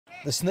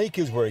The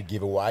sneakers were a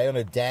giveaway on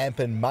a damp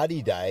and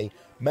muddy day.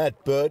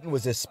 Matt Burton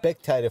was a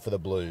spectator for the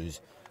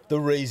Blues. The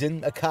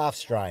reason, a calf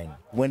strain.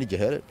 When did you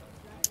hurt it?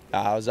 It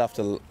was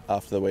after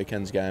the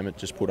weekend's game. It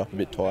just pulled up a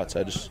bit tight,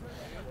 so just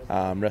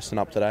resting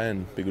up today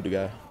and be good to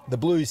go. The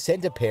Blues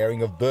centre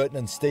pairing of Burton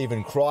and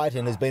Stephen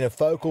Crichton has been a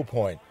focal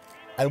point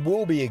and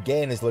will be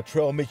again as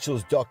Latrell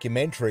Mitchell's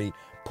documentary,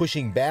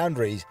 Pushing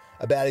Boundaries,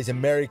 about his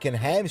American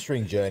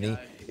hamstring journey,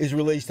 is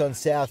released on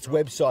South's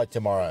website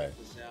tomorrow.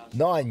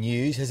 9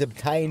 News has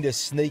obtained a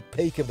sneak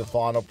peek of the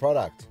final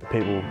product.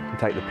 People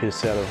take the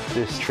piss out of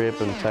this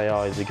trip and say,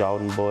 oh, he's a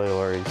golden boy,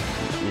 or he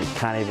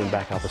can't even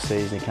back up a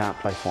season, he can't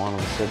play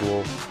finals. I said,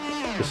 well,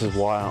 this is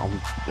why I'm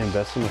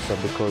investing in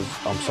myself, because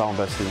I'm so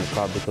invested in the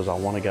club, because I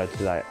want to go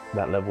to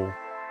that level.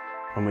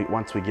 And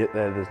once we get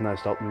there, there's no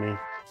stopping me.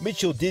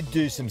 Mitchell did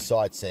do some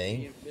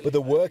sightseeing, but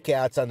the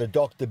workouts under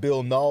Dr.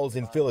 Bill Knowles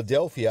in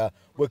Philadelphia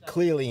were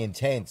clearly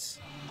intense.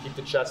 Keep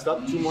the chest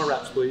up. 2 more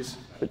reps, please.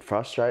 A bit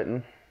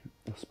frustrating,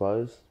 I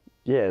suppose.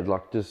 Yeah,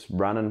 like just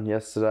running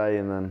yesterday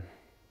and then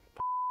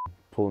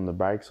pulling the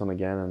brakes on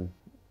again and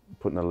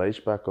putting the leash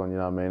back on, you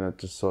know what I mean? It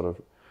just sort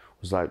of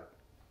was like,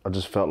 I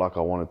just felt like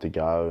I wanted to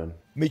go. And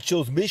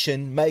Mitchell's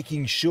mission,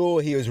 making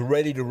sure he was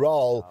ready to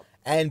roll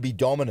and be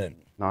dominant.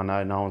 I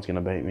know no one's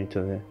going to beat me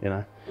to the, you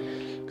know,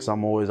 because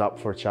I'm always up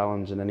for a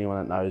challenge, and anyone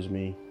that knows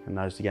me and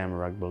knows the game of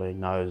rugby league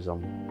knows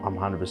I'm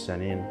 100%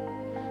 in.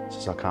 It's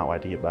just I can't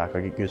wait to get back.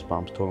 I get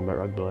goosebumps talking about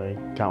rugby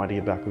league. Can't wait to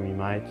get back with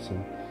my mates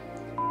and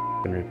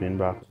rip in,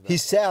 bro.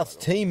 His South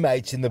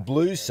teammates in the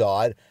Blues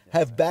side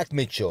have backed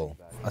Mitchell.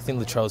 I think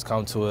Latrell's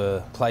come to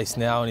a place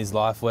now in his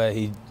life where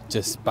he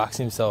just backs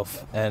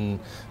himself and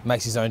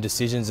makes his own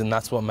decisions, and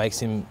that's what makes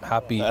him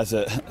happy. As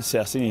a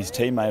South Sydney's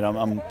teammate,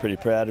 I'm pretty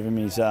proud of him.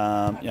 He's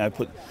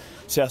put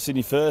South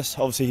Sydney first.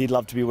 Obviously, he'd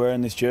love to be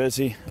wearing this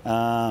jersey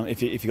if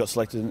he got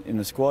selected in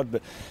the squad.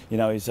 But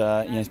he's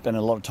spent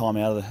a lot of time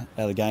out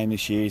of the game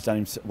this year. He's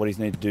done what he's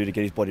needed to do to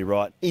get his body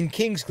right. In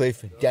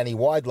Kingscliff, Danny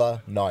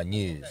Weidler, 9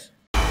 News.